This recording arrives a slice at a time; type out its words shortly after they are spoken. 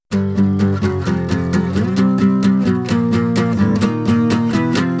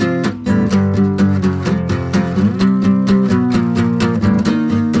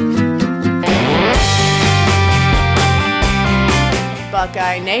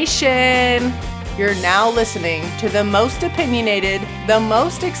Nation! You're now listening to the most opinionated, the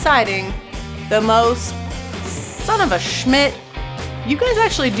most exciting, the most son of a Schmidt. You guys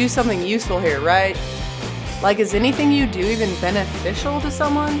actually do something useful here, right? Like, is anything you do even beneficial to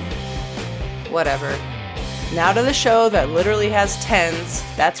someone? Whatever. Now to the show that literally has tens,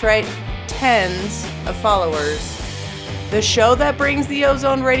 that's right, tens of followers. The show that brings the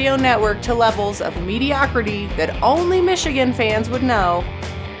Ozone Radio Network to levels of mediocrity that only Michigan fans would know.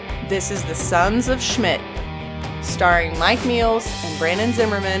 This is the Sons of Schmidt, starring Mike Meals and Brandon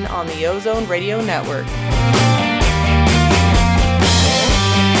Zimmerman on the Ozone Radio Network.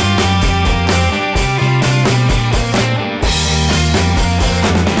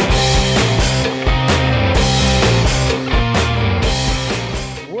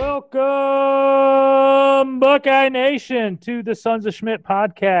 Welcome, Buckeye Nation, to the Sons of Schmidt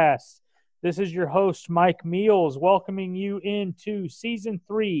podcast. This is your host, Mike Meals, welcoming you into Season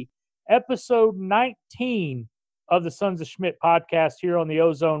 3, Episode 19 of the Sons of Schmidt podcast here on the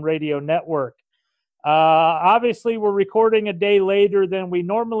Ozone Radio Network. Obviously, we're recording a day later than we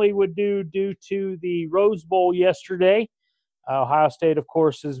normally would do due to the Rose Bowl yesterday. Ohio State, of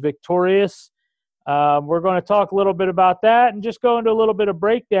course, is victorious. We're going to talk a little bit about that and just go into a little bit of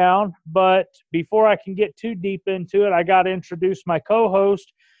breakdown. But before I can get too deep into it, I got to introduce my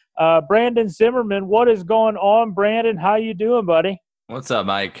co-host, Brandon Zimmerman. What is going on, Brandon? How you doing, buddy? What's up,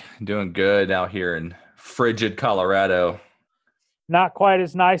 Mike? Doing good out here in frigid Colorado. Not quite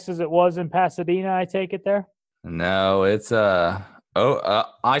as nice as it was in Pasadena, I take it there? No, it's I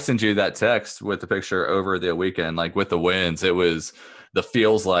sent you that text with the picture over the weekend, like with the winds. It was the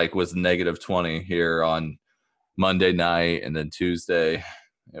feels like was -20 here on Monday night, and then Tuesday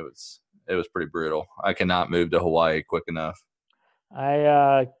it was pretty brutal. I cannot move to Hawaii quick enough.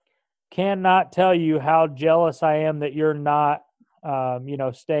 I cannot tell you how jealous I am that you're not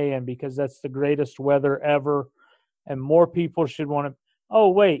staying, because that's the greatest weather ever, and more people should want to. Oh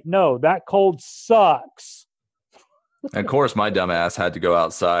wait, no, that cold sucks. And of course, my dumb ass had to go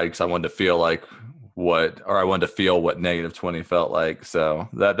outside because I wanted to feel like what -20 felt like. So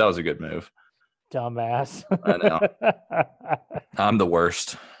that was a good move. Dumbass. I know. I'm the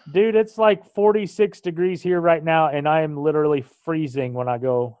worst. Dude, it's like 46 degrees here right now, and I am literally freezing when I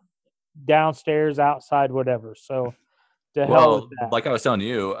go downstairs, outside, whatever. So to hell with that. Like I was telling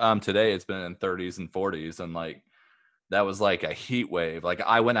you, today it's been in 30s and 40s, and like that was like a heat wave. Like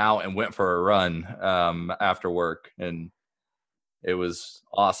I went out and went for a run after work, and it was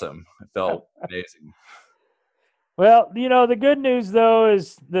awesome. It felt amazing. Well, the good news, though,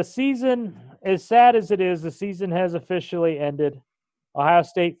 is the season, as sad as it is, the season has officially ended. Ohio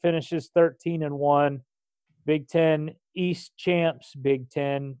State finishes 13-1. Big Ten East champs, Big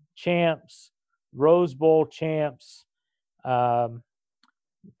Ten champs, Rose Bowl champs.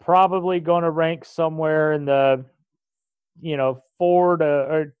 Probably going to rank somewhere in the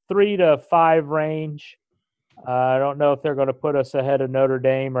 3 to 5 range. I don't know if they're going to put us ahead of Notre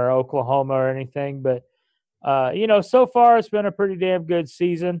Dame or Oklahoma or anything, but so far it's been a pretty damn good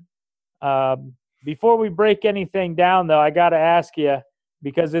season. Before we break anything down, though, I got to ask you,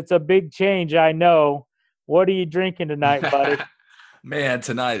 because it's a big change, I know. What are you drinking tonight, buddy? Man,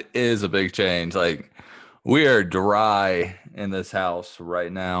 tonight is a big change. Like, we are dry in this house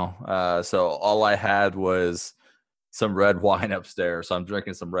right now. So all I had was some red wine upstairs. So I'm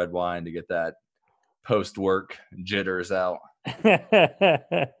drinking some red wine to get that post-work jitters out.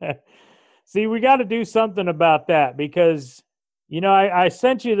 See, we got to do something about that, because, I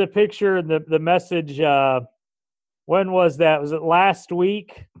sent you the picture and the message. When was that? Was it last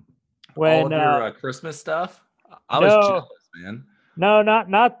week? When all of your Christmas stuff? I was jealous, man. No,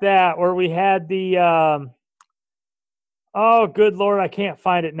 not that. Where we had the oh, good Lord, I can't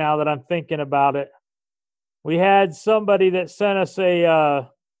find it now that I'm thinking about it. We had somebody that sent us a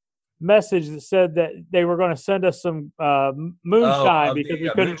message that said that they were going to send us some moonshine because we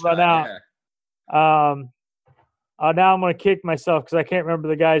couldn't run out. Yeah. Now I'm going to kick myself because I can't remember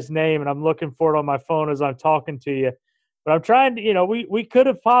the guy's name, and I'm looking for it on my phone as I'm talking to you. But I'm trying to, we could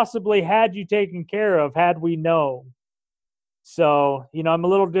have possibly had you taken care of had we known. So, I'm a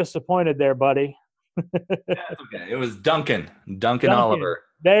little disappointed there, buddy. That's okay. It was Duncan Oliver.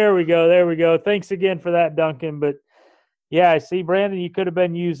 There we go. Thanks again for that, Duncan. But, yeah, I see, Brandon, you could have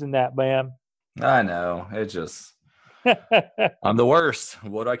been using that, man. I know. It just – I'm the worst.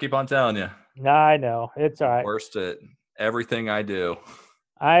 What do I keep on telling you? I know. It's all right. Worst at everything I do.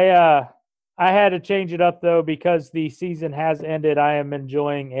 I had to change it up, though, because the season has ended. I am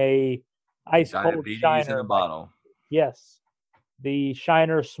enjoying a ice-cold Shiner. In a bottle. Yes. The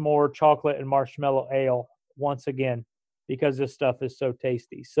Shiner S'more Chocolate and Marshmallow Ale once again. because this stuff is so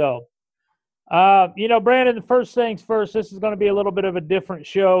tasty. So, Brandon, the first things first, this is going to be a little bit of a different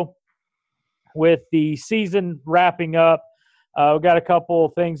show with the season wrapping up. We've got a couple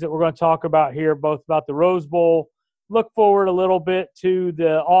of things that we're going to talk about here, both about the Rose Bowl, look forward a little bit to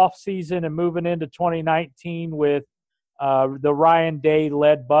the off season and moving into 2019 with the Ryan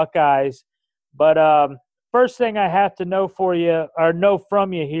Day-led Buckeyes. But first thing I have to know from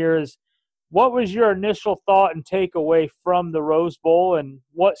you here is, what was your initial thought and takeaway from the Rose Bowl, and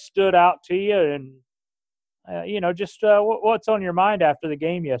what stood out to you? And, what's on your mind after the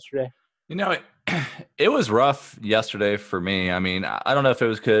game yesterday? It was rough yesterday for me. I mean, I don't know if it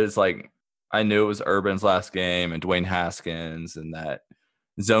was because, I knew it was Urban's last game and Dwayne Haskins and that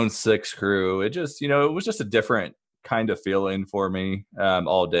Zone 6 crew. It just, it was just a different kind of feeling for me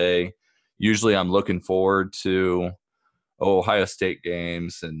all day. Usually I'm looking forward to Ohio State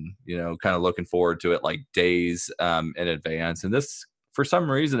games and, kind of looking forward to it days in advance. And this, for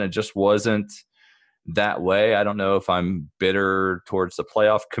some reason, it just wasn't that way. I don't know if I'm bitter towards the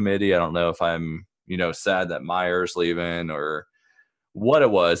playoff committee. I don't know if I'm, sad that Meyer's leaving or what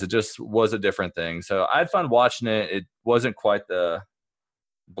it was. It just was a different thing. So I had fun watching it. It wasn't quite the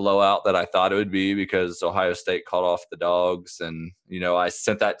blowout that I thought it would be because Ohio State called off the dogs. And, I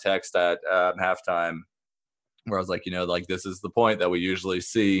sent that text at halftime where I was like, this is the point that we usually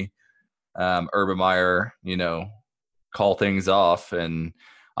see Urban Meyer, call things off. And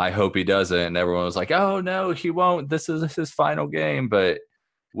I hope he doesn't. And everyone was like, oh, no, he won't. This is his final game. But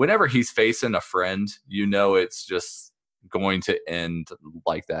whenever he's facing a friend, it's just going to end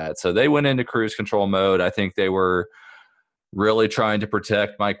like that. So they went into cruise control mode. I think they were really trying to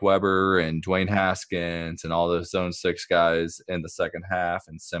protect Mike Weber and Dwayne Haskins and all those Zone 6 guys in the second half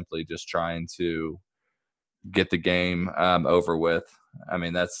and simply just trying to get the game over with. I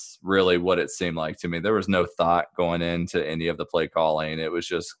mean, that's really what it seemed like to me. There was no thought going into any of the play calling. It was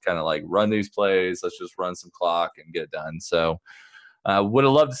just kind of run these plays. Let's just run some clock and get it done. So would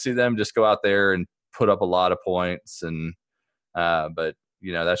have loved to see them just go out there and put up a lot of points. And but,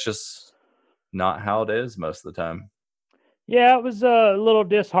 that's just not how it is most of the time. Yeah, it was a little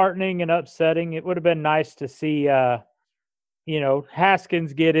disheartening and upsetting. It would have been nice to see,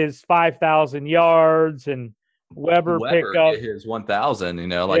 Haskins get his 5,000 yards and Weber pick up his 1,000.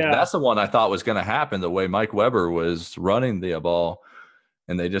 That's the one I thought was going to happen. The way Mike Weber was running the ball,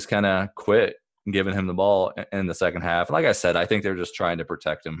 and they just kind of quit giving him the ball in the second half. And like I said, I think they're just trying to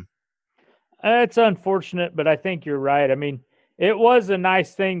protect him. It's unfortunate, but I think you're right. I mean, it was a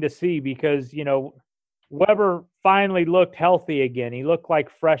nice thing to see because, Weber finally looked healthy again. He looked like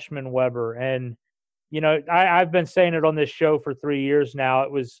freshman Weber. And, I've been saying it on this show for 3 years now.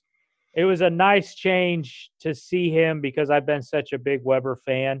 It was a nice change to see him because I've been such a big Weber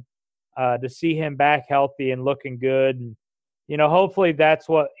fan, to see him back healthy and looking good. And, hopefully that's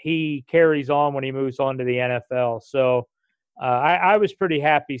what he carries on when he moves on to the NFL. So I was pretty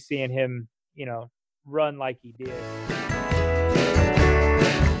happy seeing him, run like he did.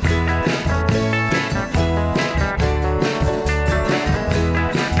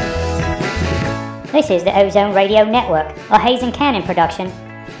 This is the Ozone Radio Network, a Hayes and Cannon production.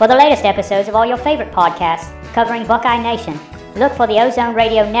 For the latest episodes of all your favorite podcasts covering Buckeye Nation, look for the Ozone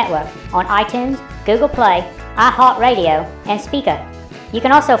Radio Network on iTunes, Google Play, iHeartRadio, and Speaker. You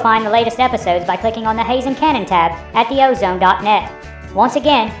can also find the latest episodes by clicking on the Hayes and Cannon tab at theozone.net. Once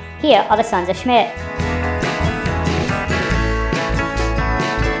again, here are the Sons of Schmidt.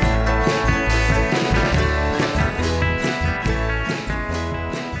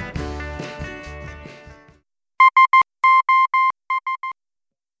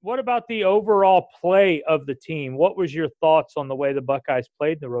 What about the overall play of the team? What was your thoughts on the way the Buckeyes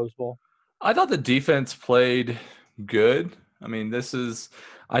played the Rose Bowl? I thought the defense played good. I mean,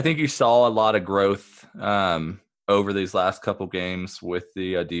 I think you saw a lot of growth over these last couple games with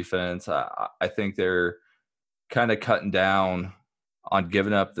the defense. I think they're kind of cutting down on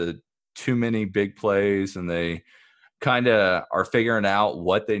giving up the too many big plays, and they kind of are figuring out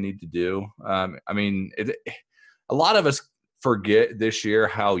what they need to do. A lot of us forget this year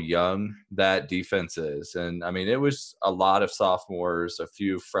how young that defense is. And it was a lot of sophomores, a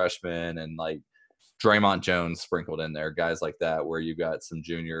few freshmen, and Draymond Jones sprinkled in there, guys like that, where you got some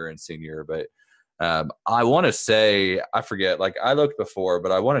junior and senior. But I want to say, I forget, I looked before,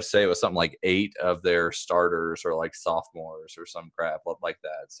 but I want to say it was something like 8 of their starters are sophomores or some crap like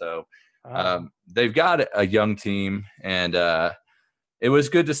that. So they've got a young team, and it was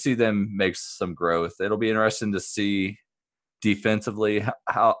good to see them make some growth. It'll be interesting to see defensively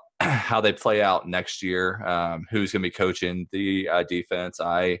how they play out next year, who's going to be coaching the defense.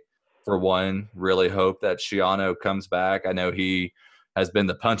 I for one, really hope that Schiano comes back. I know he has been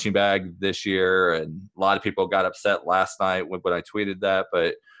the punching bag this year, and a lot of people got upset last night when I tweeted that.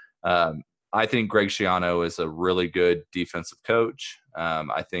 But I think Greg Schiano is a really good defensive coach.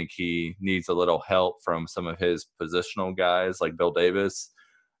 I think he needs a little help from some of his positional guys like Bill Davis.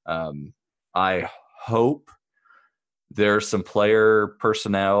 I hope there's some player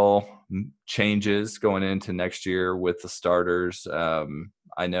personnel changes going into next year with the starters.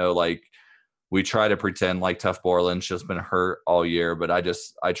 I know, like, we try to pretend like Tough Borland's just been hurt all year, but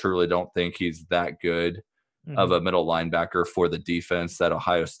I truly don't think he's that good of a middle linebacker for the defense that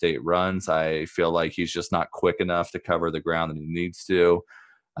Ohio State runs. I feel like he's just not quick enough to cover the ground that he needs to.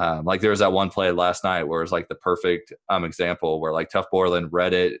 Like there was that one play last night where it was like the perfect example where like Tough Borland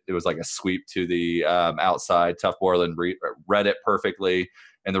read it. It was like a sweep to the outside. Tough Borland read it perfectly,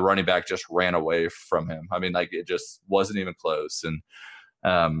 and the running back just ran away from him. I mean, like it just wasn't even close.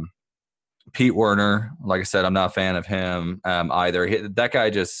 And Pete Werner, like I said, I'm not a fan of him either. That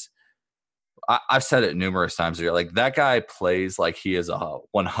guy just – I've said it numerous times here. Like that guy plays like he is a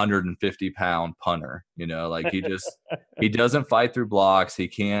 150-pound punter. You know, like he doesn't fight through blocks. He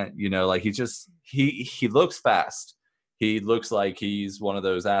can't. You know, like he looks fast. He looks like he's one of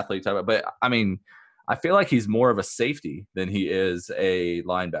those athlete type. But I mean, I feel like he's more of a safety than he is a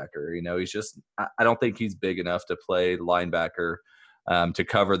linebacker. You know, he's just. I don't think he's big enough to play linebacker to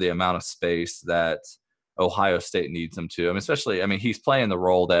cover the amount of space that Ohio State needs him to. I mean, especially, he's playing the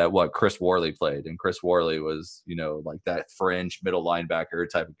role that Chris Worley played, and Chris Worley was, you know, like that fringe middle linebacker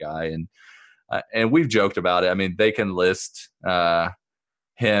type of guy. And we've joked about it. I mean, they can list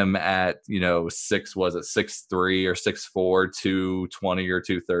him at, you know, 6'3" or 6'4", 220 or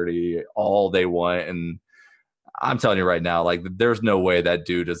 230 all they want. And I'm telling you right now, like there's no way that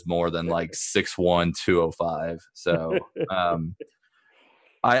dude is more than like 6'1", 205. So,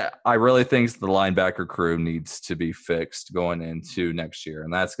 I really think the linebacker crew needs to be fixed going into next year,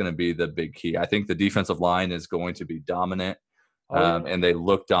 and that's going to be the big key. I think the defensive line is going to be dominant, and they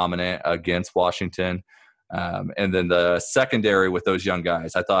look dominant against Washington. And then the secondary with those young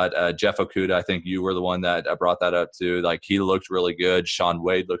guys, I thought Jeff Okuda, I think you were the one that brought that up too. Like he looked really good. Sean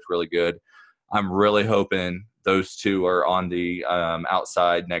Wade looked really good. I'm really hoping those two are on the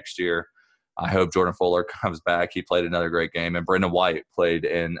outside next year. I hope Jordan Fuller comes back. He played another great game, and Brendan White played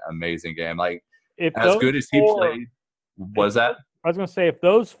an amazing game. Like as good as he played, was that? I was going to say, if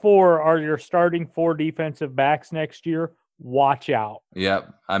those four are your starting four defensive backs next year, watch out.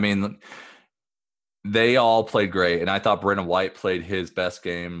 Yep. I mean, they all played great, and I thought Brendan White played his best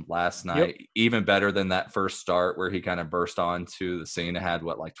game last night, even better than that first start where he kind of burst onto the scene and had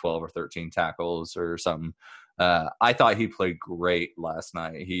 12 or 13 tackles or something. I thought he played great last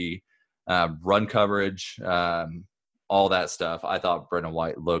night. He run coverage, all that stuff. I thought Brendan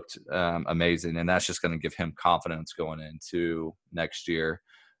White looked amazing, and that's just going to give him confidence going into next year.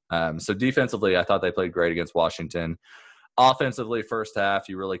 So defensively, I thought they played great against Washington. Offensively, first half,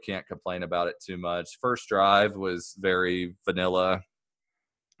 you really can't complain about it too much. First drive was very vanilla.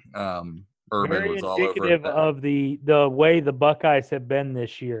 Urban very was all over it. Indicative of the way the Buckeyes have been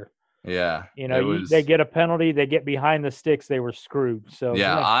this year. Yeah. You know, they get a penalty, they get behind the sticks, they were screwed. So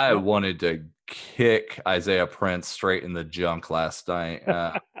yeah, I wanted to kick Isaiah Prince straight in the junk last night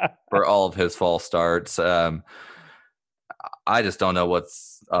for all of his false starts. I just don't know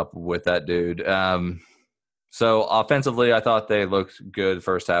what's up with that dude. So offensively, I thought they looked good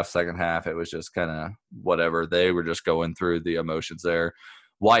first half, second half. It was just kind of whatever. They were just going through the emotions there.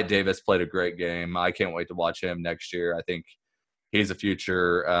 Wyatt Davis played a great game. I can't wait to watch him next year. I think he's a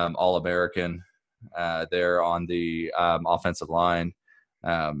future All-American there on the offensive line.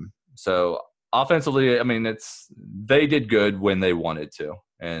 So offensively, I mean, they did good when they wanted to.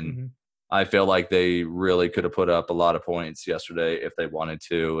 And I feel like they really could have put up a lot of points yesterday if they wanted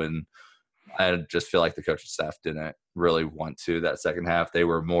to. And I just feel like the coaching staff didn't really want to that second half. They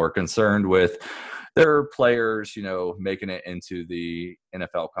were more concerned with their players, you know, making it into the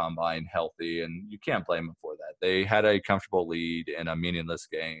NFL Combine healthy, and you can't blame them for that. They had a comfortable lead in a meaningless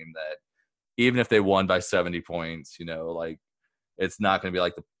game that even if they won by 70 points, you know, like it's not going to be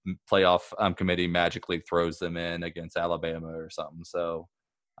like the playoff committee magically throws them in against Alabama or something. So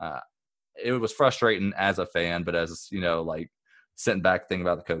it was frustrating as a fan, but as, you know, like, sitting back thinking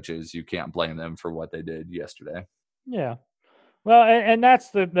about the coaches, you can't blame them for what they did yesterday. Yeah. Well, and that's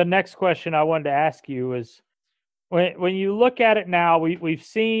the next question I wanted to ask you is when you look at it now, we've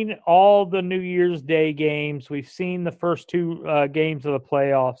seen all the New Year's Day games. We've seen the first two games of the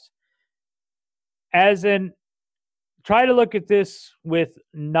playoffs. Try to look at this with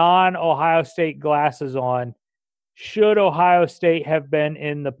non-Ohio State glasses on. should Ohio State have been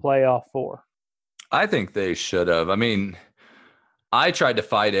in the playoff for? I think they should have. I mean, I tried to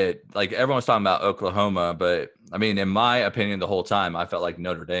fight it. Like everyone's talking about Oklahoma, but I mean, in my opinion, the whole time I felt like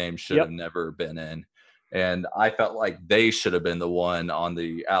Notre Dame should have never been in. And I felt like they should have been the one on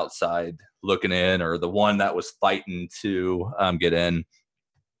the outside looking in, or the one that was fighting to get in.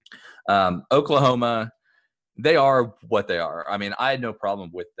 Oklahoma, they are what they are. I mean, I had no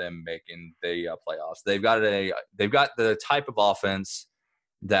problem with them making the playoffs. They've got the type of offense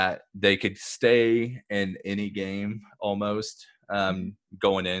that they could stay in any game almost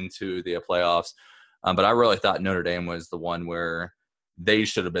going into the playoffs. But I really thought Notre Dame was the one where they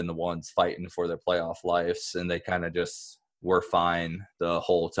should have been the ones fighting for their playoff lives, and they kind of just were fine the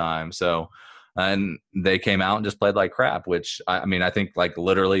whole time. So, and they came out and just played like crap, which I mean, I think like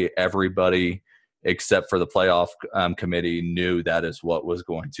literally everybody except for the playoff committee knew that is what was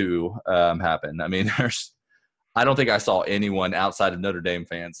going to happen. I mean, I don't think I saw anyone outside of Notre Dame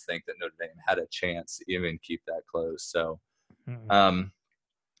fans think that Notre Dame had a chance to even keep that close. So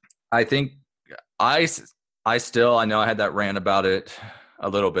I think I know I had that rant about it a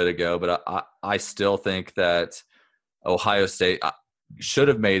little bit ago, but I still think that Ohio State should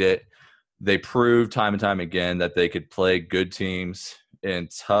have made it. They proved time and time again that they could play good teams in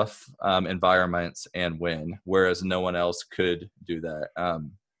tough environments and win, whereas no one else could do that.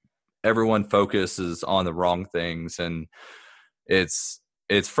 Everyone focuses on the wrong things, and it's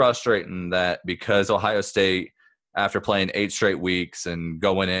frustrating that because Ohio State, after playing 8 straight weeks and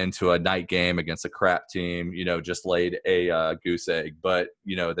going into a night game against a crap team, just laid a goose egg. But,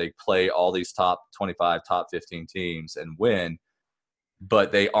 they play all these top 25, top 15 teams and win,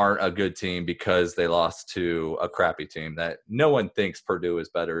 but they aren't a good team because they lost to a crappy team that no one thinks Purdue is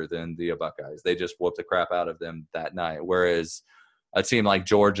better than the Buckeyes. They just whooped the crap out of them that night. Whereas a team like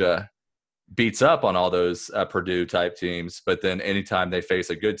Georgia beats up on all those Purdue type teams, but then anytime they face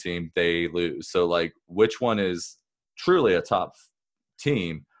a good team, they lose. So like, which one is truly a top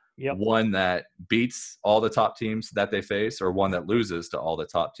team? One that beats all the top teams that they face, or one that loses to all the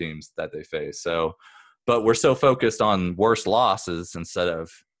top teams that they face? So, but we're so focused on worst losses instead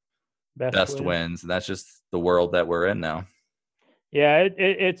of best wins. And that's just the world that we're in now. Yeah,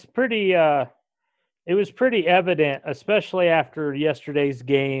 it's pretty it was pretty evident, especially after yesterday's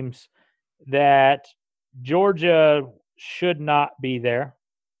games, that Georgia should not be there.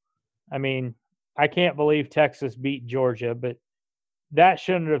 I mean, I can't believe Texas beat Georgia, but that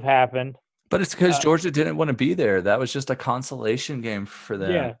shouldn't have happened. But it's because Georgia didn't want to be there. That was just a consolation game for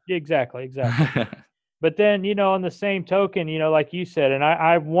them. Yeah, exactly. But then, on the same token, like you said, and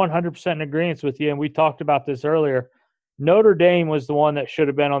I'm 100% in agreement with you, and we talked about this earlier, Notre Dame was the one that should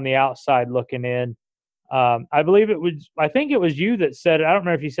have been on the outside looking in. I think it was you that said it. I don't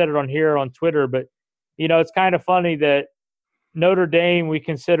remember if you said it on here or on Twitter, but, it's kind of funny that Notre Dame we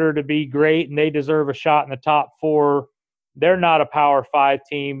consider to be great and they deserve a shot in the top 4. They're not a Power 5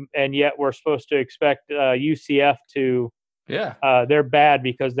 team, and yet we're supposed to expect UCF to they're bad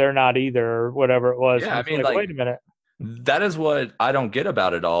because they're not either, or whatever it was. Yeah, I mean, like, wait a minute. That is what I don't get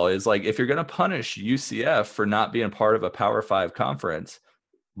about it all, is like, if you're going to punish UCF for not being part of a Power 5 conference,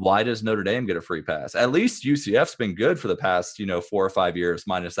 why does Notre Dame get a free pass? At least UCF's been good for the past, 4 or 5 years,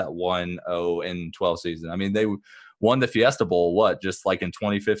 minus that 1-0-12 season. I mean, they won the Fiesta Bowl, just like in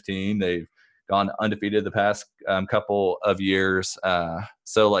 2015. They've gone undefeated the past couple of years.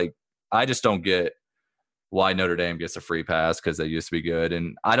 So, like, I just don't get why Notre Dame gets a free pass because they used to be good.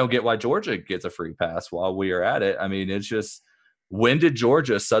 And I don't get why Georgia gets a free pass while we are at it. I mean, it's just, when did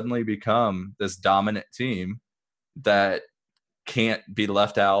Georgia suddenly become this dominant team that can't be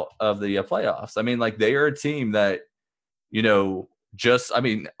left out of the playoffs? I mean, like, they are a team that,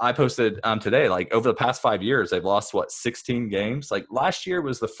 I posted today, like, over the past 5 years, they've lost 16 games. Like, last year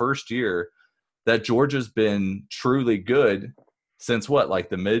was the first year that Georgia's been truly good since like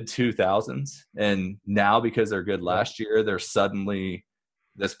the mid 2000s. And now, because they're good last year, they're suddenly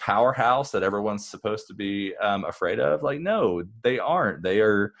this powerhouse that everyone's supposed to be afraid of. Like, no, they aren't. They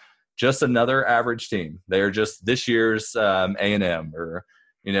are just another average team. They are just this year's A&M, or,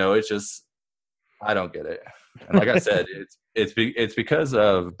 it's just, I don't get it. And like I said, it's because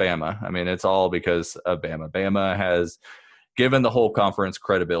of Bama. I mean, it's all because of Bama. Bama has given the whole conference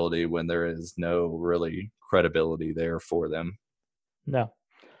credibility when there is no really credibility there for them. No,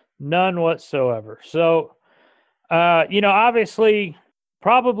 none whatsoever. So, obviously,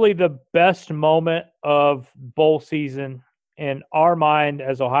 probably the best moment of bowl season in our mind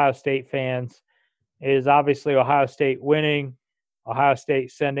as Ohio State fans is obviously Ohio State winning, Ohio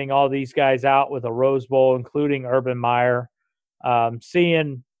State sending all these guys out with a Rose Bowl, including Urban Meyer,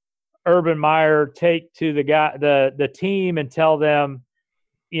 seeing Urban Meyer take to the team and tell them,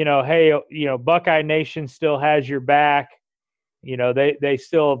 hey, Buckeye Nation still has your back. They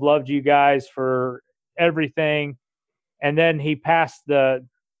still have loved you guys for everything. And then he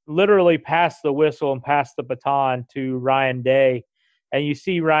literally passed the whistle and passed the baton to Ryan Day. And you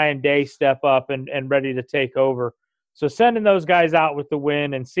see Ryan Day step up and ready to take over. So sending those guys out with the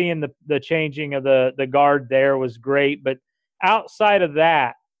win and seeing the changing of the guard there was great. But outside of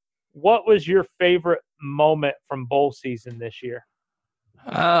that, what was your favorite moment from bowl season this year?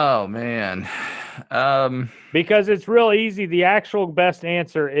 Oh, man. Because it's real easy. The actual best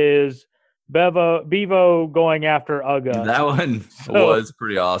answer is Bevo going after Uga. That one was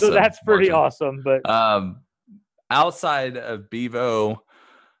pretty awesome. So that's pretty awesome. But outside of Bevo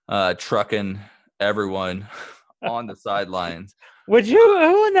trucking everyone on the sidelines. Who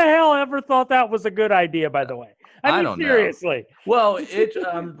in the hell ever thought that was a good idea, by the way? I don't seriously. Know. Well, it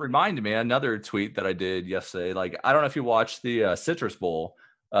reminded me another tweet that I did yesterday. Like, I don't know if you watched the Citrus Bowl,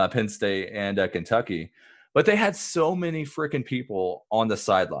 Penn State and Kentucky, but they had so many freaking people on the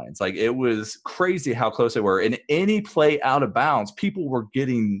sidelines. Like, it was crazy how close they were. And any play out of bounds, people were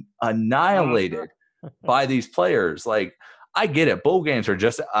getting annihilated by these players. Like, I get it. Bowl games are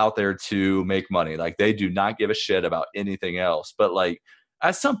just out there to make money. Like, they do not give a shit about anything else. But, like,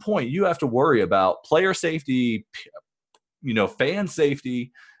 at some point, you have to worry about player safety, fan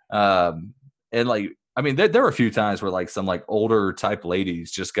safty. And, like, I mean, there were a few times where, like, some, like, older type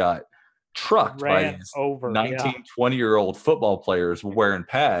ladies just got trucked by these 19, 20-year-old football players wearing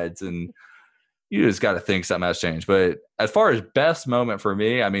pads. And you just got to think something has changed. But as far as best moment for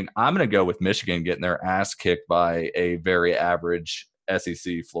me, I mean, I'm going to go with Michigan getting their ass kicked by a very average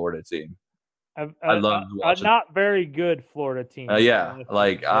SEC Florida team. I love a not very good Florida team.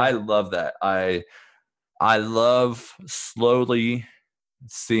 I love that. I love slowly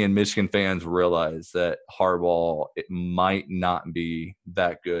seeing Michigan fans realize that Harbaugh, it might not be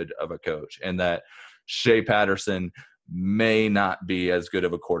that good of a coach, and that Shea Patterson may not be as good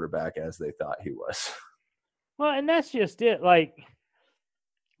of a quarterback as they thought he was. Well, and that's just it. Like,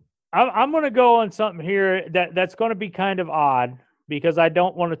 I'm going to go on something here that's going to be kind of odd, because I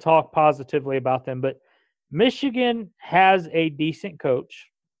don't want to talk positively about them, but Michigan has a decent coach.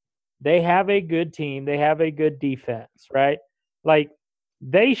 They have a good team. They have a good defense, right? Like,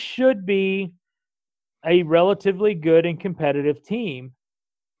 they should be a relatively good and competitive team.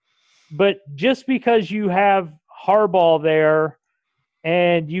 But just because you have Harbaugh there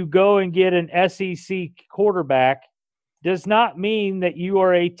and you go and get an SEC quarterback does not mean that you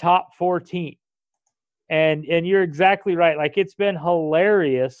are a top 4 team. And you're exactly right. Like, it's been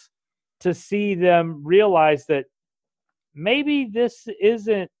hilarious to see them realize that maybe this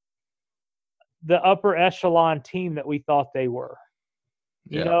isn't the upper echelon team that we thought they were.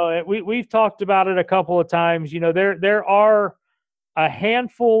 We've talked about it a couple of times. There are a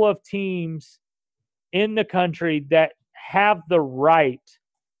handful of teams in the country that have the right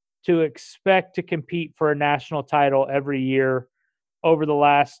to expect to compete for a national title every year over the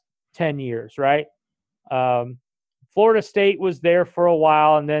last 10 years, right? Florida State was there for a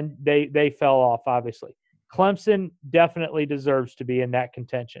while, and then they fell off, obviously. Clemson definitely deserves to be in that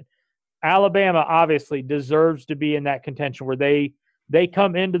contention. Alabama obviously deserves to be in that contention where they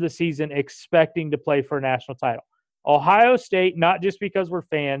come into the season expecting to play for a national title. Ohio State, not just because we're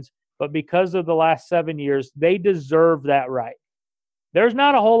fans, but because of the last 7 years, they deserve that right. There's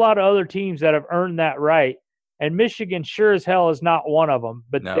not a whole lot of other teams that have earned that right, and Michigan sure as hell is not one of them,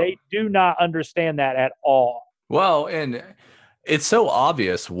 but They do not understand that at all. Well, and it's so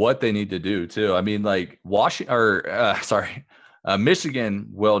obvious what they need to do, too. I mean, like, Michigan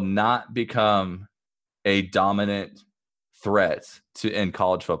will not become a dominant threat in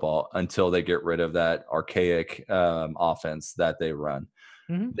college football until they get rid of that archaic offense that they run.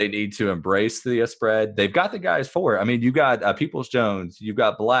 Mm-hmm. They need to embrace the spread. They've got the guys for it. I mean, you got Peoples-Jones, you've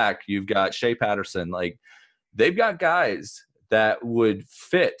got Black, you've got Shea Patterson. Like, they've got guys that would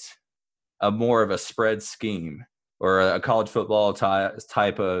fit a more of a spread scheme or a college football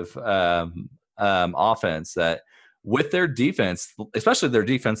type of offense that, with their defense, especially their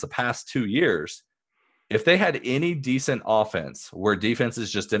defense the past 2 years, if they had any decent offense where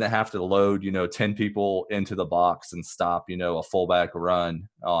defenses just didn't have to load, 10 people into the box and stop, a fullback run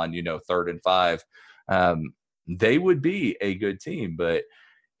on, 3rd and 5, they would be a good team. But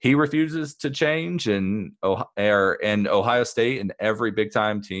he refuses to change, and Ohio State and every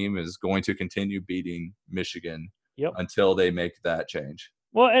big-time team is going to continue beating Michigan until they make that change.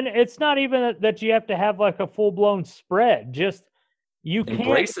 Well, and it's not even that you have to have like a full-blown spread. Just you can't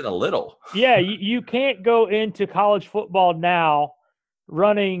embrace it a little. Yeah, you can't go into college football now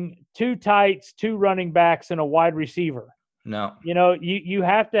running 2 tights, 2 running backs, and a wide receiver. No. You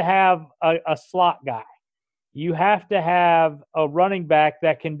have to have a slot guy. You have to have a running back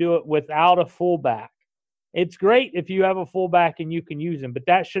that can do it without a fullback. It's great if you have a fullback and you can use him, but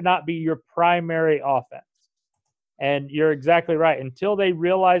that should not be your primary offense. And you're exactly right. Until they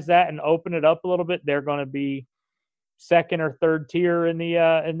realize that and open it up a little bit, they're going to be second or third tier in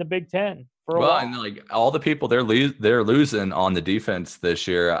the Big Ten for a while. And like all the people they're losing on the defense this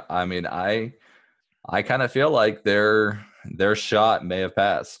year. I mean, I kind of feel like their shot may have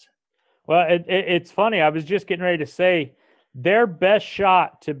passed. Well, it's funny. I was just getting ready to say their best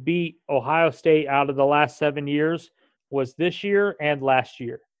shot to beat Ohio State out of the last 7 years was this year and last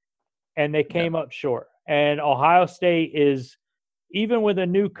year, and they came up short. And Ohio State is, even with a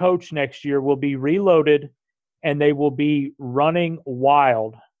new coach next year, will be reloaded, and they will be running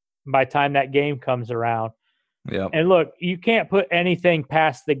wild by the time that game comes around. Yeah. And look, you can't put anything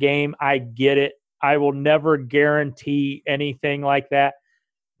past the game. I get it. I will never guarantee anything like that.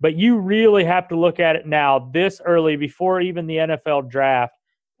 But you really have to look at it now, this early, before even the NFL draft,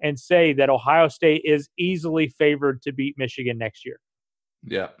 and say that Ohio State is easily favored to beat Michigan next year.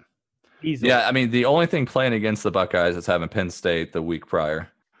 Yeah. Easily. Yeah, I mean, the only thing playing against the Buckeyes is having Penn State the week prior.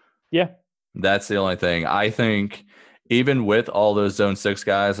 Yeah. That's the only thing. I think even with all those Zone 6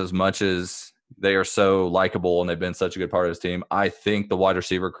 guys, as much as they are so likable and they've been such a good part of this team, I think the wide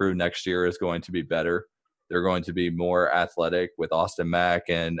receiver crew next year is going to be better. They're going to be more athletic with Austin Mack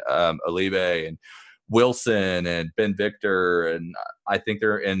and Olive and Wilson and Ben Victor. And I think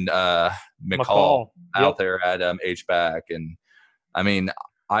they're in McCall out there at H-back. And, I mean,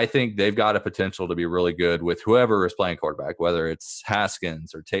 I think they've got a potential to be really good with whoever is playing quarterback, whether it's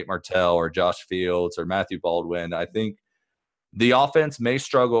Haskins or Tate Martell or Josh Fields or Matthew Baldwin. I think the offense may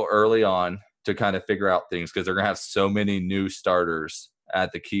struggle early on to kind of figure out things because they're going to have so many new starters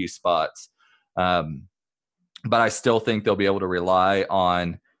at the key spots. But I still think they'll be able to rely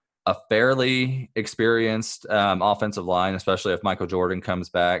on a fairly experienced offensive line, especially if Michael Jordan comes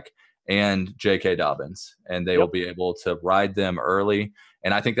back, and J.K. Dobbins. And they will be able to ride them early.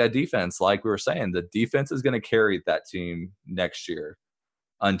 And I think that defense, like we were saying, the defense is going to carry that team next year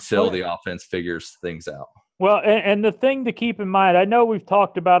until the offense figures things out. Well, and the thing to keep in mind, I know we've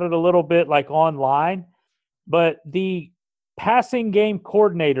talked about it a little bit like online, but the passing game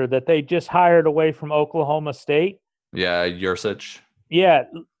coordinator that they just hired away from Oklahoma State. Yeah, Yursich. Yeah,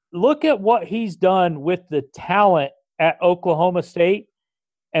 look at what he's done with the talent at Oklahoma State,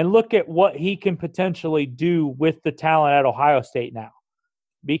 and look at what he can potentially do with the talent at Ohio State now.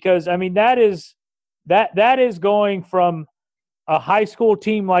 Because, I mean, that is going from a high school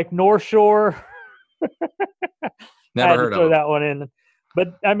team like North Shore. Never heard of that one in.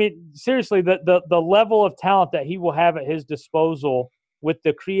 But, I mean, seriously, the level of talent that he will have at his disposal with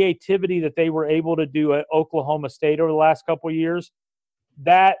the creativity that they were able to do at Oklahoma State over the last couple of years,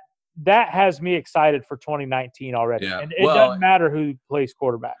 that has me excited for 2019 already. Yeah. And it doesn't matter who plays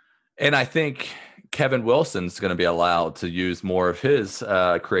quarterback. And I think Kevin Wilson's going to be allowed to use more of his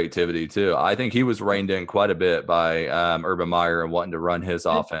creativity too. I think he was reined in quite a bit by Urban Meyer and wanting to run his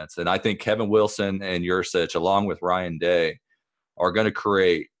offense. And I think Kevin Wilson and Yursich, along with Ryan Day, are going to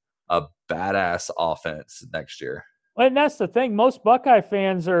create a badass offense next year. And that's the thing. Most Buckeye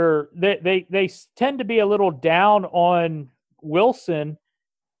fans they tend to be a little down on Wilson.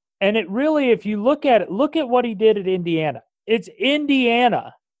 And it really, if you look at it, look at what he did at Indiana. It's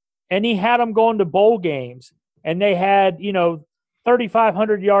Indiana. And he had them going to bowl games. And they had,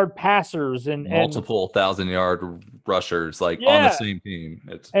 3,500-yard passers and multiple 1,000-yard rushers, on the same team.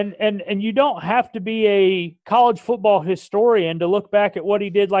 And you don't have to be a college football historian to look back at what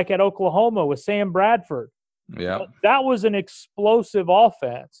he did like at Oklahoma with Sam Bradford. Yeah. That was an explosive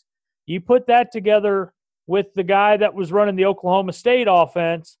offense. You put that together with the guy that was running the Oklahoma State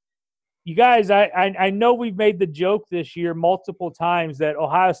offense. You guys, I know we've made the joke this year multiple times that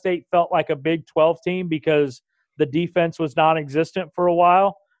Ohio State felt like a Big 12 team because the defense was non-existent for a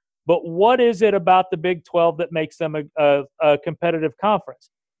while. But what is it about the Big 12 that makes them a competitive conference?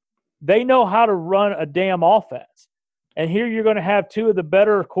 They know how to run a damn offense. And here you're going to have two of the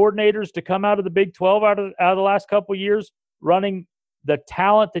better coordinators to come out of the Big 12 out of the last couple of years running the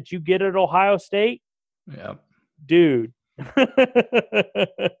talent that you get at Ohio State. Yeah. Dude.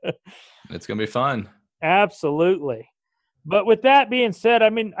 It's going to be fun. Absolutely. But with that being said, I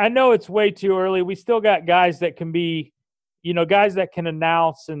mean, I know it's way too early. We still got guys that can be, guys that can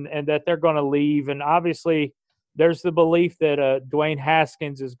announce and that they're going to leave. And obviously there's the belief that Dwayne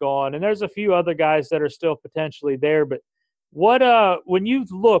Haskins is gone. And there's a few other guys that are still potentially there. But What when you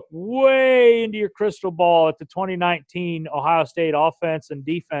look way into your crystal ball at the 2019 Ohio State offense and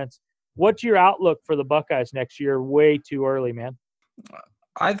defense, what's your outlook for the Buckeyes next year? Way too early, man.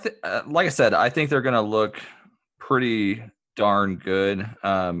 Like I said, I think they're going to look pretty darn good.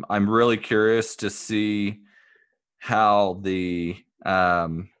 I'm really curious to see how the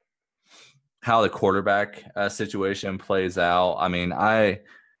quarterback situation plays out. I mean, I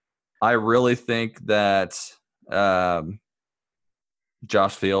really think that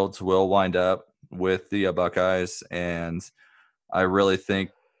Josh Fields will wind up with the Buckeyes, and I really think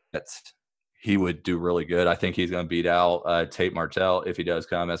that he would do really good. I think he's going to beat out Tate Martell if he does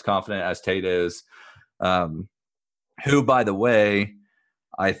come. As confident as Tate is, who, by the way,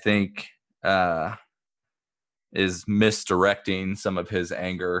 I think is misdirecting some of his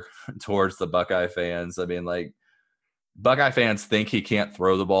anger towards the Buckeye fans. I mean, like, Buckeye fans think he can't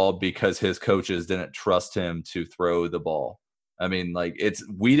throw the ball because his coaches didn't trust him to throw the ball. I mean, like,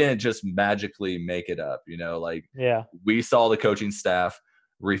 we didn't just magically make it up, you know, like, yeah, we saw the coaching staff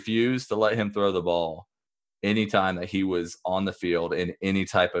refuse to let him throw the ball anytime that he was on the field in any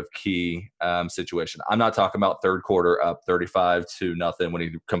type of key situation. I'm not talking about third quarter up 35-0 when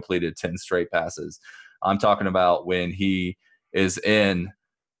he completed 10 straight passes. I'm talking about when he is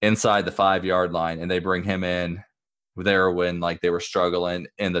inside the 5-yard line and they bring him in there when, like, they were struggling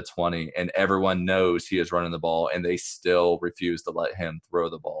in the 20 and everyone knows he is running the ball and they still refuse to let him throw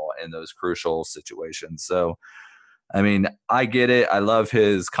the ball in those crucial situations. So, I mean, I get it. I love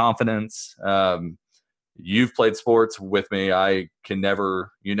his confidence. You've played sports with me. I can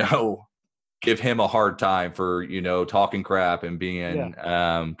never, give him a hard time for, talking crap and being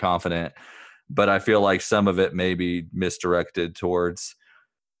confident. But I feel like some of it may be misdirected towards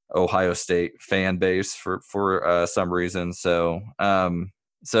Ohio State fan base for some reason. So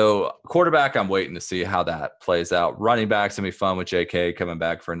quarterback, I'm waiting to see how that plays out. Running back's gonna be fun with JK coming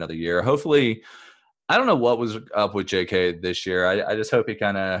back for another year. Hopefully, I don't know what was up with JK this year. I just hope he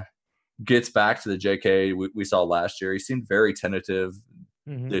kind of gets back to the JK we saw last year. He seemed very tentative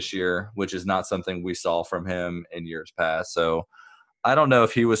this year, which is not something we saw from him in years past. So I don't know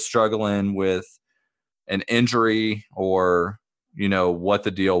if he was struggling with an injury or what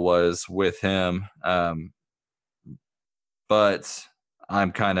the deal was with him. But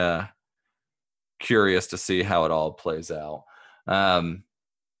I'm kind of curious to see how it all plays out.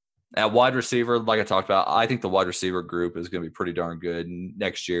 At wide receiver, like I talked about, I think the wide receiver group is going to be pretty darn good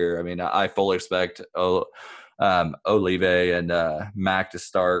next year. I mean, I fully expect Olive and Mac to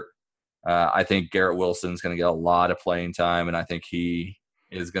start. I think Garrett Wilson's going to get a lot of playing time, and I think he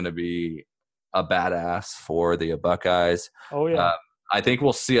is going to be a badass for the Buckeyes. Oh, yeah. I think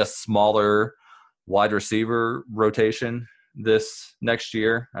we'll see a smaller wide receiver rotation this next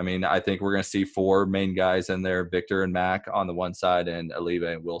year. I mean, I think we're going to see 4 main guys in there, Victor and Mac on the one side and Olive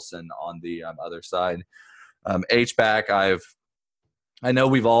and Wilson on the other side. H-back, I know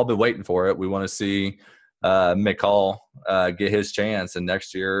we've all been waiting for it. We want to see McCall get his chance, and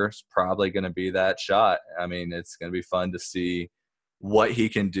next year is probably going to be that shot. I mean, it's going to be fun to see what he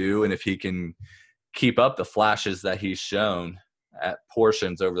can do and if he can keep up the flashes that he's shown at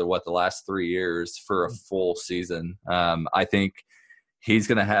portions over the last 3 years for a full season. I think he's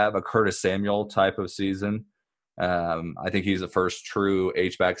going to have a Curtis Samuel type of season. I think he's the first true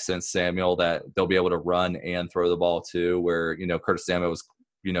H-back since Samuel that they'll be able to run and throw the ball too, where, Curtis Samuel was,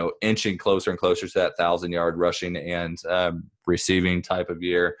 inching closer and closer to that 1,000-yard rushing and receiving type of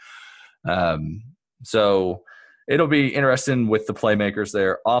year. So it'll be interesting with the playmakers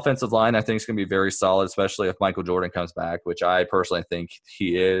there. Offensive line, I think, is going to be very solid, especially if Michael Jordan comes back, which I personally think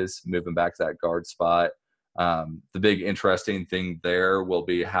he is, moving back to that guard spot. The big interesting thing there will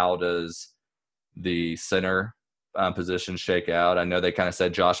be, how does the center position shake out? I know they kind of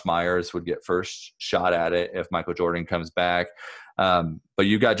said Josh Myers would get first shot at it if Michael Jordan comes back. But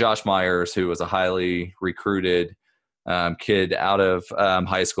you got Josh Myers, who was a highly recruited kid out of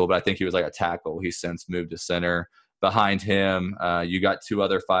high school, but I think he was like a tackle. He's since moved to center. Behind him, you got 2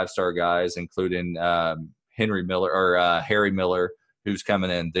 other 5-star guys, including Harry Miller, who's coming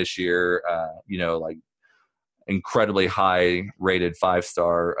in this year, like incredibly high rated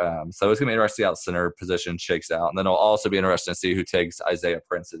 5-star. So it's going to be interesting to see how the center position shakes out. And then it'll also be interesting to see who takes Isaiah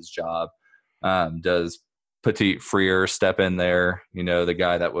Prince's job. Does Petit Freer step in there? The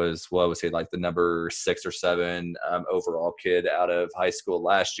guy that was, what was he, like the number 6 or 7 overall kid out of high school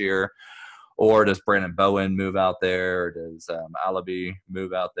last year? Or does Brandon Bowen move out there? Or does Alabi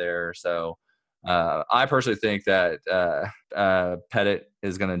move out there? So I personally think that Pettit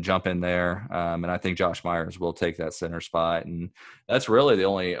is going to jump in there, and I think Josh Myers will take that center spot. And that's really the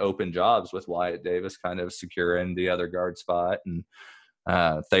only open jobs with Wyatt Davis kind of securing the other guard spot. And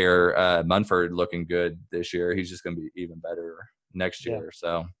Thayer Munford looking good this year. He's just going to be even better next year.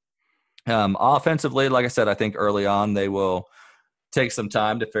 So offensively, like I said, I think early on they will take some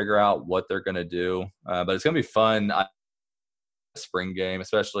time to figure out what they're going to do. But it's going to be fun spring game,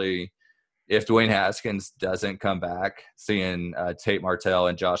 especially if Dwayne Haskins doesn't come back, seeing Tate Martell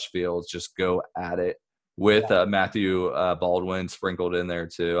and Josh Fields just go at it with Matthew Baldwin sprinkled in there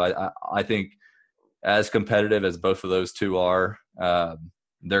too. I think as competitive as both of those two are,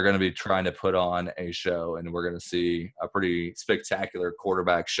 they're going to be trying to put on a show, and we're going to see a pretty spectacular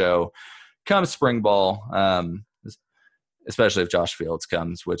quarterback show come spring ball, especially if Josh Fields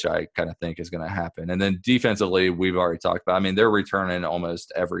comes, which I kind of think is going to happen. And then defensively, we've already talked about. I mean, they're returning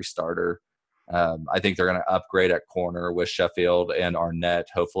almost every starter. I think they're going to upgrade at corner with Sheffield and Arnett,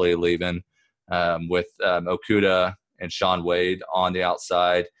 hopefully leaving, with Okuda and Sean Wade on the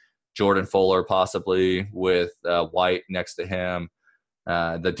outside, Jordan Fuller possibly with White next to him.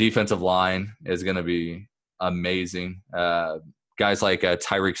 The defensive line is going to be amazing. Guys like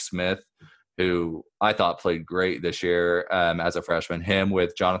Tyreek Smith, who I thought played great this year as a freshman, him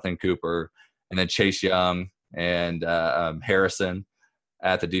with Jonathan Cooper, and then Chase Young and Harrison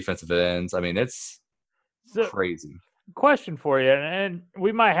at the defensive ends. I mean, it's crazy. Question for you, and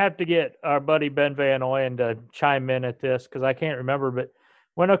we might have to get our buddy Ben Van Oyen to chime in at this because I can't remember, but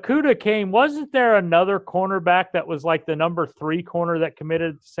when Okuda came, wasn't there another cornerback that was like the number 3 corner that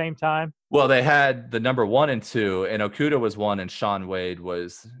committed at the same time? Well, they had the number 1 and 2, and Okuda was 1 and Sean Wade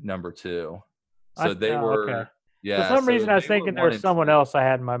was number 2. So they were okay. Yeah. For some reason, I was thinking there was someone else I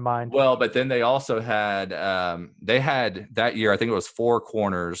had in my mind. Well, but then they also had they had that year, I think it was 4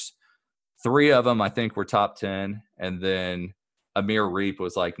 corners. 3 of them, I think, were top 10, and then Amir Reep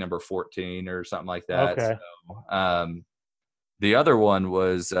was like number 14 or something like that. Okay. So, the other one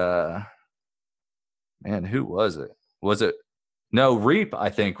was, who was it? No, Reep, I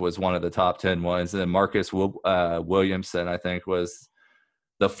think, was one of the top 10 ones. And then Marcus Williamson, I think, was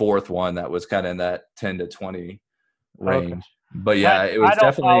the 4th one that was kind of in that 10 to 20 range. Okay. But, yeah, it was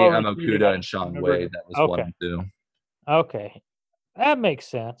definitely Okuda and Sean Wade. That was 1 and 2. Okay. That makes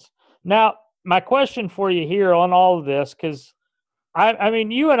sense. Now, my question for you here on all of this, because I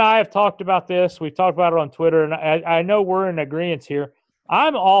mean, you and I have talked about this. We've talked about it on Twitter, and I know we're in agreement here.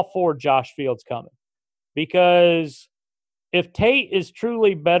 I'm all for Josh Fields coming because if Tate is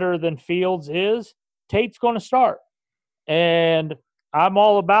truly better than Fields is, Tate's going to start. And I'm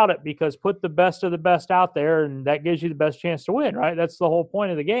all about it because put the best of the best out there, and that gives you the best chance to win, right? That's the whole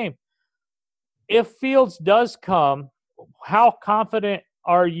point of the game. If Fields does come, how confident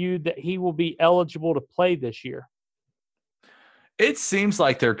are you that he will be eligible to play this year? It seems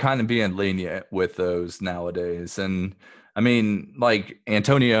like they're kind of being lenient with those nowadays. And, I mean, like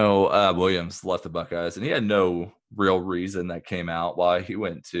Antonio Williams left the Buckeyes, and he had no real reason that came out why he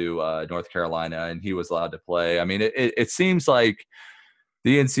went to North Carolina and he was allowed to play. I mean, it seems like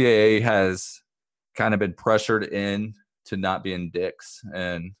the NCAA has kind of been pressured in to not being dicks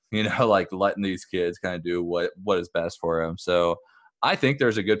and, like letting these kids kind of do what is best for them. So I think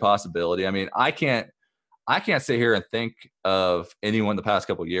there's a good possibility. I mean, I can't sit here and think of anyone the past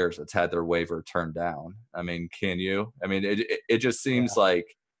couple of years that's had their waiver turned down. I mean, can you? I mean, it just seems like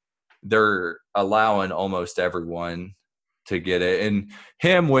they're allowing almost everyone to get it. And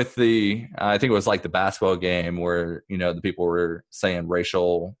him with I think it was like the basketball game where, the people were saying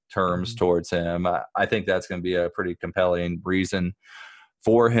racial terms towards him. I think that's going to be a pretty compelling reason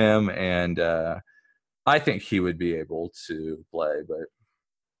for him. And I think he would be able to play, but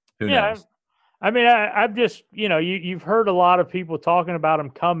who knows? I mean, I've just, you've heard a lot of people talking about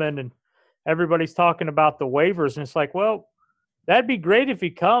him coming, and everybody's talking about the waivers. And it's like, well, that'd be great if he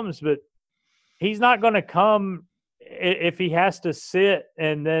comes, but he's not going to come if he has to sit.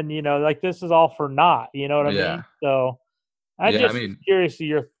 And then, like this is all for naught. You know what I mean? So I'm curious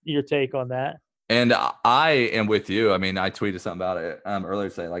to your take on that. And I am with you. I mean, I tweeted something about it earlier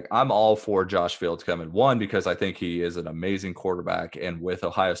today. Like, I'm all for Josh Fields coming. 1, because I think he is an amazing quarterback, and with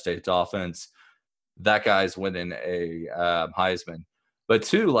Ohio State's offense, that guy's winning a Heisman. But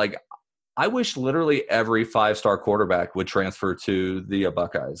 2, like, I wish literally every 5-star quarterback would transfer to the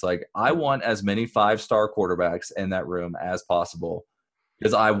Buckeyes. Like, I want as many 5-star quarterbacks in that room as possible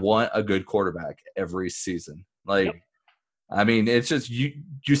because I want a good quarterback every season. Like, I mean, it's just you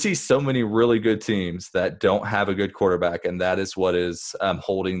see so many really good teams that don't have a good quarterback, and that is what is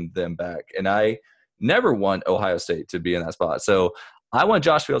holding them back. And I never want Ohio State to be in that spot. So I want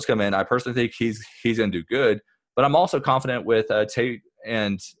Josh Fields to come in. I personally think he's going to do good, but I'm also confident with Tate,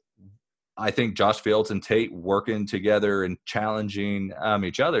 and I think Josh Fields and Tate working together and challenging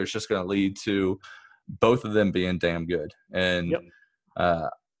each other is just going to lead to both of them being damn good. And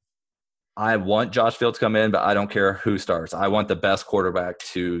I want Josh Fields to come in, but I don't care who starts. I want the best quarterback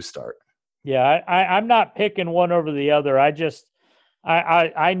to start. Yeah, I'm not picking one over the other.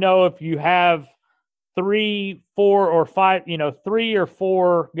 I know if you have 3, 4, or 5, 3 or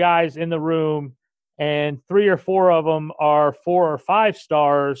 4 guys in the room, and 3 or 4 of them are 4 or 5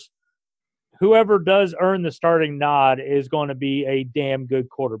 stars, whoever does earn the starting nod is going to be a damn good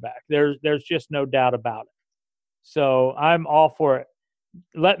quarterback. There's just no doubt about it. So I'm all for it.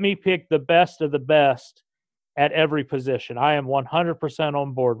 Let me pick the best of the best at every position. I am 100%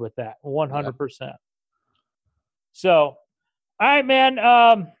 on board with that. 100%. Yeah. So, all right,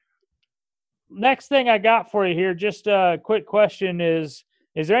 man. Next thing I got for you here, just a quick question is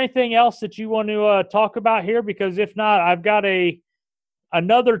there anything else that you want to talk about here? Because if not, I've got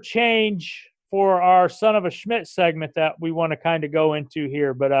another change for our Son of a Schmidt segment that we want to kind of go into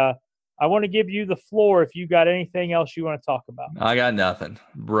here. But I want to give you the floor if you got anything else you want to talk about. I got nothing.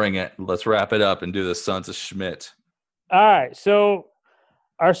 Bring it. Let's wrap it up and do the Sons of Schmidt. All right. So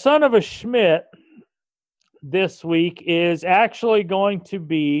our Son of a Schmidt this week is actually going to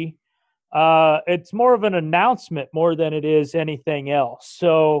be it's more of an announcement more than it is anything else.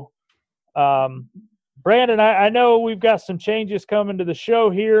 So Brandon, I know we've got some changes coming to the show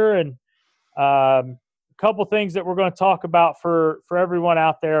here, and a couple things that we're going to talk about for everyone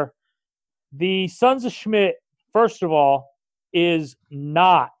out there. The Sons of Schmidt, first of all, is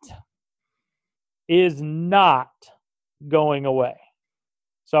not going away.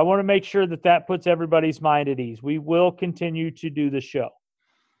 So I want to make sure that puts everybody's mind at ease. We will continue to do the show.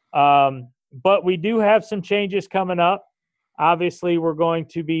 But we do have some changes coming up. Obviously, we're going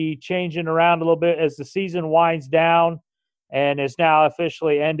to be changing around a little bit as the season winds down and is now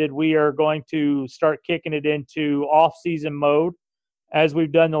officially ended. We are going to start kicking it into off-season mode. As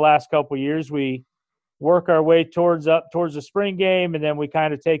we've done the last couple of years, we work our way towards the spring game, and then we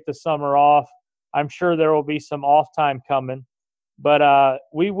kind of take the summer off. I'm sure there will be some off time coming, but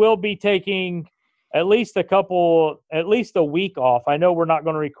we will be taking at least a week off. I know we're not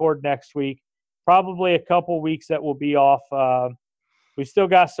going to record next week. Probably a couple weeks that will be off. We still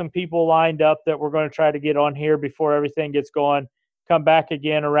got some people lined up that we're going to try to get on here before everything gets going. Come back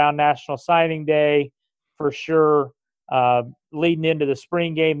again around National Signing Day for sure. Leading into the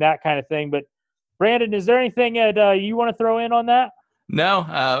spring game, that kind of thing. But Brandon, is there anything that you want to throw in on that? No.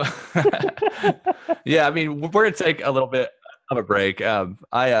 Yeah, I mean, we're going to take a little bit of a break.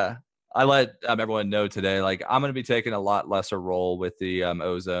 I let everyone know today, like, I'm going to be taking a lot lesser role with the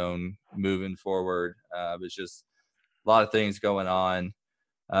Ozone moving forward. It's just a lot of things going on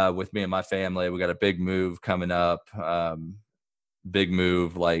with me and my family. We got a big move coming up. Big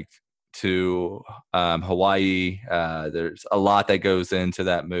move, like, to Hawaii. There's a lot that goes into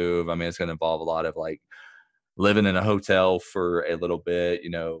that move. I mean, it's going to involve a lot of, like, living in a hotel for a little bit,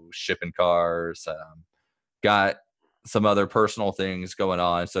 shipping cars, got some other personal things going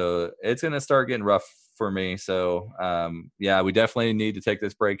on. So it's going to start getting rough for me. So yeah, we definitely need to take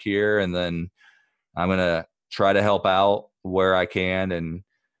this break here, and then I'm going to try to help out where I can. And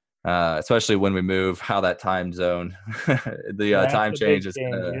especially when we move, how that time zone, time change is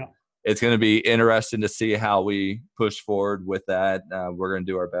it's going to be interesting to see how we push forward with that. We're going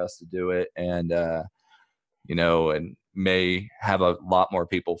to do our best to do it. And, and may have a lot more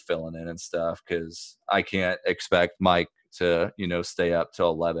people filling in and stuff, because I can't expect Mike to, stay up till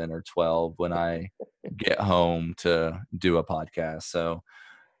 11 or 12 when I get home to do a podcast. So,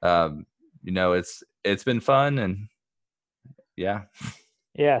 it's been fun, and yeah.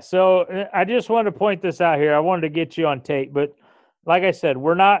 Yeah. So I just wanted to point this out here. I wanted to get you on tape, but like I said,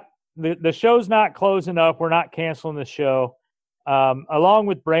 we're not, the show's not closing up. We're not canceling the show. Along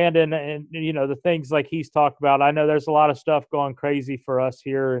with Brandon and, the things like he's talked about, I know there's a lot of stuff going crazy for us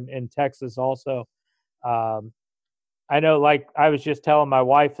here in Texas also. I know, like I was just telling my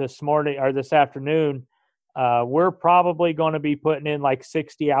wife this afternoon, we're probably going to be putting in like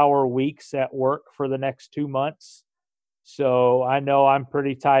 60-hour weeks at work for the next 2 months. So I know I'm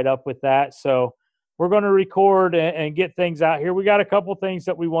pretty tied up with that. So we're going to record and get things out here. We got a couple things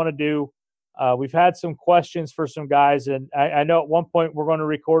that we want to do. We've had some questions for some guys, and I know at one point we're going to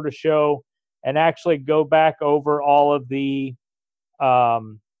record a show and actually go back over all of the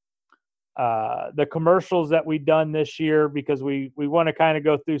commercials that we've done this year, because we want to kind of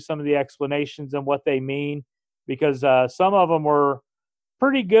go through some of the explanations and what they mean, because some of them were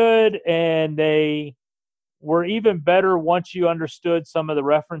pretty good, and they were even better once you understood some of the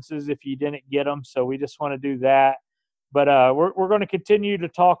references if you didn't get them. So we just want to do that. But we're going to continue to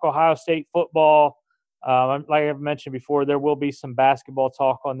talk Ohio State football. Like I've mentioned before, there will be some basketball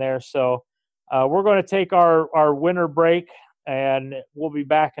talk on there. So we're going to take our winter break, and we'll be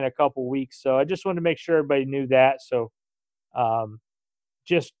back in a couple weeks. So I just wanted to make sure everybody knew that. So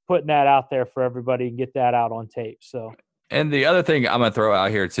just putting that out there for everybody and get that out on tape. So. And the other thing I'm going to throw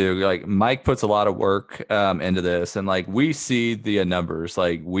out here too, like Mike puts a lot of work into this, and like we see the numbers.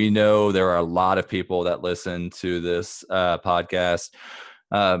 Like we know there are a lot of people that listen to this podcast.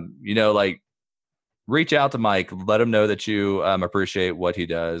 Like reach out to Mike, let him know that you appreciate what he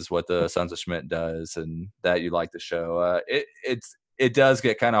does, what the Sons of Schmidt does, and that you like the show. It does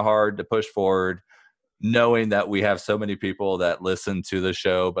get kind of hard to push forward, knowing that we have so many people that listen to the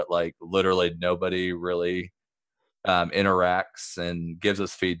show, but like literally nobody really interacts and gives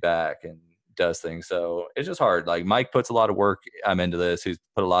us feedback and does things. So it's just hard. Like Mike puts a lot of work into this. He's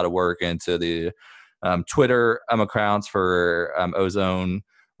put a lot of work into the Twitter accounts for Ozone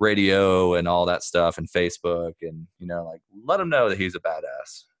Radio and all that stuff, and Facebook, and like let him know that he's a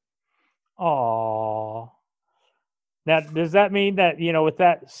badass. Oh, now does that mean that with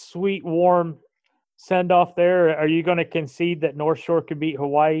that sweet warm send off there, are you going to concede that North Shore could beat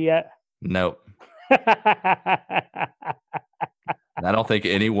Hawaii yet? Nope. I don't think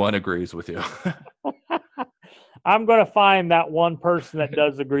anyone agrees with you. I'm going to find that one person that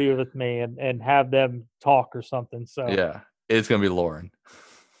does agree with me and have them talk or something. So yeah, it's going to be Lauren.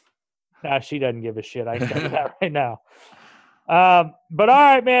 Nah, she doesn't give a shit. I can tell you that right now. But all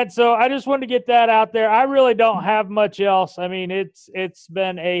right, man. So I just wanted to get that out there. I really don't have much else. I mean, it's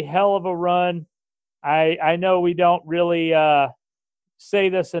been a hell of a run. I know we don't really say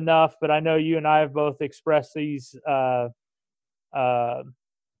this enough, but I know you and I have both expressed these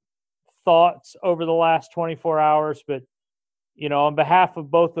thoughts over the last 24 hours. But, on behalf of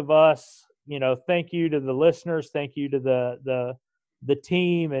both of us, thank you to the listeners. Thank you to the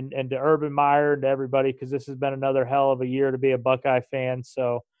team and to Urban Meyer and to everybody, because this has been another hell of a year to be a Buckeye fan.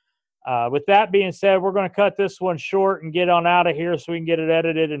 So with that being said, we're going to cut this one short and get on out of here so we can get it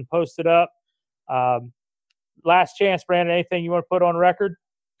edited and posted up. Last chance, Brandon, anything you want to put on record?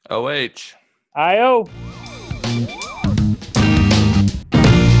 OH. IO.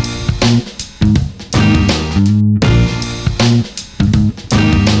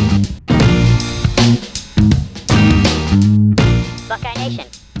 Buckeye Nation,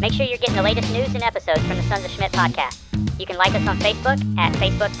 make sure you're getting the latest news and episodes from the Sons of Schmidt podcast. You can like us on Facebook at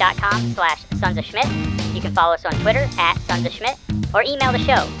facebook.com/Sons of Schmidt. You can follow us on Twitter at Sons of Schmidt, or email the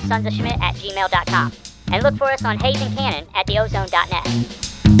show, sonsofschmidt@gmail.com. And look for us on Hayes and Cannon at theozone.net.